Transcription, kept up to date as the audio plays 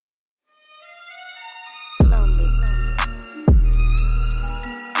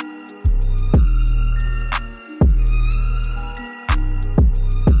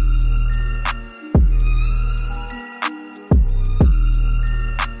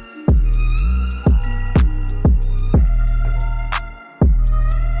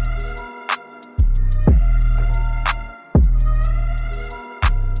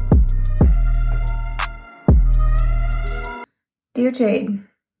Jade.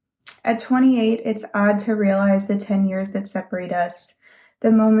 At 28, it's odd to realize the 10 years that separate us,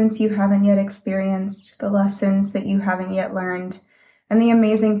 the moments you haven't yet experienced, the lessons that you haven't yet learned, and the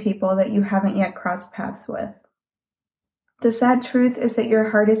amazing people that you haven't yet crossed paths with. The sad truth is that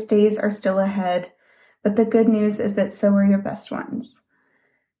your hardest days are still ahead, but the good news is that so are your best ones.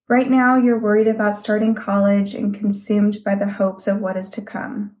 Right now, you're worried about starting college and consumed by the hopes of what is to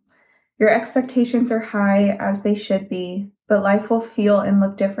come. Your expectations are high, as they should be, but life will feel and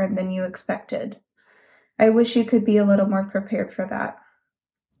look different than you expected. I wish you could be a little more prepared for that.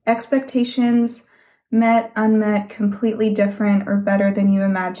 Expectations, met, unmet, completely different, or better than you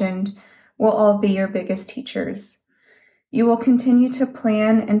imagined, will all be your biggest teachers. You will continue to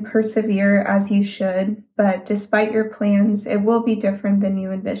plan and persevere as you should, but despite your plans, it will be different than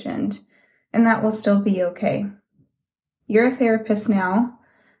you envisioned, and that will still be okay. You're a therapist now,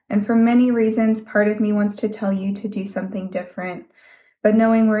 and for many reasons, part of me wants to tell you to do something different, but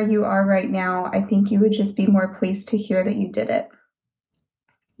knowing where you are right now, I think you would just be more pleased to hear that you did it.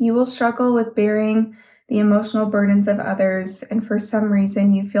 You will struggle with bearing the emotional burdens of others, and for some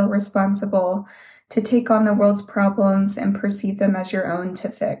reason, you feel responsible to take on the world's problems and perceive them as your own to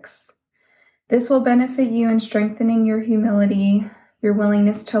fix. This will benefit you in strengthening your humility, your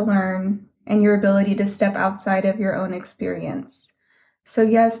willingness to learn, and your ability to step outside of your own experience. So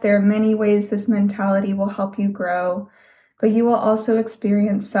yes, there are many ways this mentality will help you grow, but you will also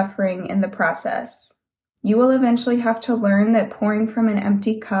experience suffering in the process. You will eventually have to learn that pouring from an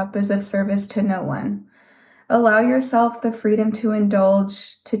empty cup is of service to no one. Allow yourself the freedom to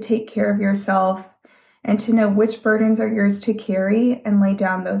indulge, to take care of yourself, and to know which burdens are yours to carry and lay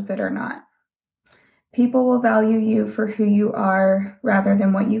down those that are not. People will value you for who you are rather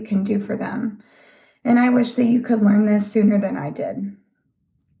than what you can do for them. And I wish that you could learn this sooner than I did.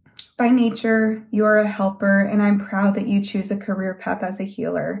 By nature, you're a helper, and I'm proud that you choose a career path as a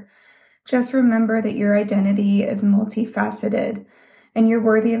healer. Just remember that your identity is multifaceted, and you're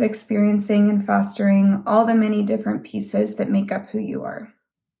worthy of experiencing and fostering all the many different pieces that make up who you are.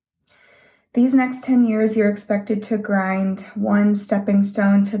 These next 10 years, you're expected to grind one stepping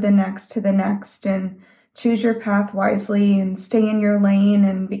stone to the next, and choose your path wisely and stay in your lane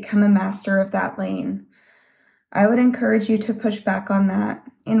and become a master of that lane. I would encourage you to push back on that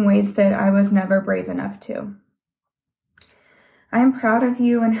in ways that I was never brave enough to. I am proud of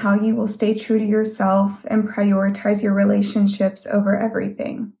you and how you will stay true to yourself and prioritize your relationships over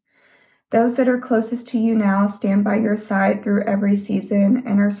everything. Those that are closest to you now stand by your side through every season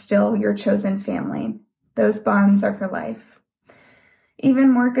and are still your chosen family. Those bonds are for life. Even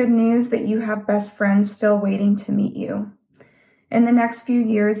more good news that you have best friends still waiting to meet you. In the next few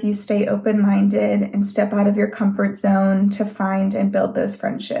years, you stay open-minded and step out of your comfort zone to find and build those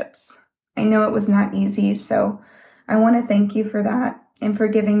friendships. I know it was not easy, so I want to thank you for that and for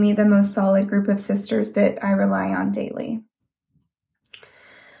giving me the most solid group of sisters that I rely on daily.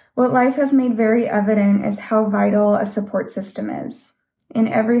 What life has made very evident is how vital a support system is. In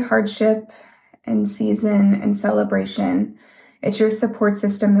every hardship and season and celebration, it's your support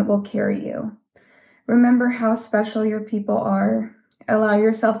system that will carry you. Remember how special your people are. Allow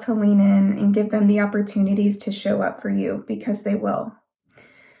yourself to lean in and give them the opportunities to show up for you, because they will.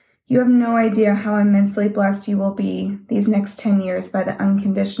 You have no idea how immensely blessed you will be these next 10 years by the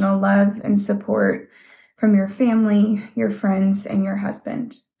unconditional love and support from your family, your friends, and your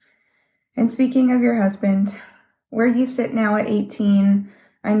husband. And speaking of your husband, where you sit now at 18,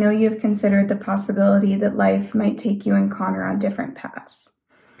 I know you have considered the possibility that life might take you and Connor on different paths.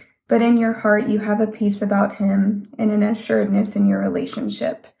 But in your heart, you have a peace about him and an assuredness in your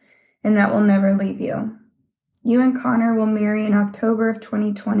relationship, and that will never leave you. You and Connor will marry in October of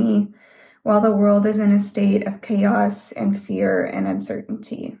 2020, while the world is in a state of chaos and fear and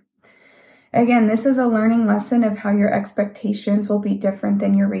uncertainty. Again, this is a learning lesson of how your expectations will be different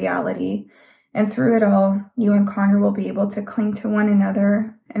than your reality. And through it all, you and Connor will be able to cling to one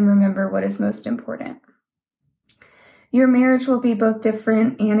another and remember what is most important. Your marriage will be both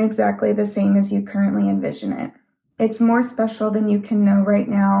different and exactly the same as you currently envision it. It's more special than you can know right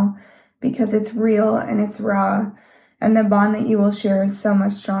now because it's real and it's raw, and the bond that you will share is so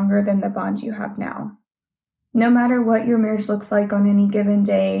much stronger than the bond you have now. No matter what your marriage looks like on any given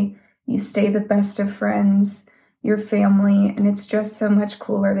day, you stay the best of friends, your family, and it's just so much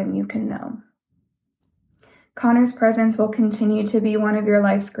cooler than you can know. Connor's presence will continue to be one of your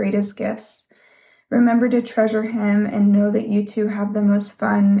life's greatest gifts. Remember to treasure him and know that you two have the most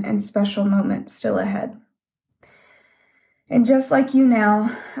fun and special moments still ahead. And just like you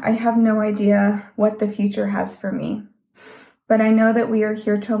now, I have no idea what the future has for me, but I know that we are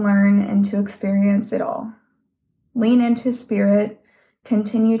here to learn and to experience it all. Lean into spirit,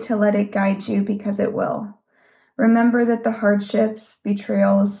 Continue to let it guide you because it will. Remember that the hardships,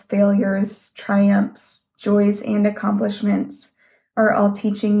 betrayals, failures, triumphs, joys, and accomplishments are all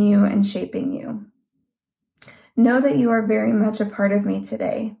teaching you and shaping you. Know that you are very much a part of me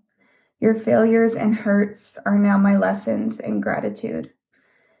today. Your failures and hurts are now my lessons and gratitude.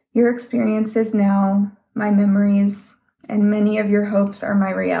 Your experiences now, my memories, and many of your hopes are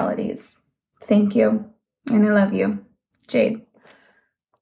my realities. Thank you, and I love you. Jade.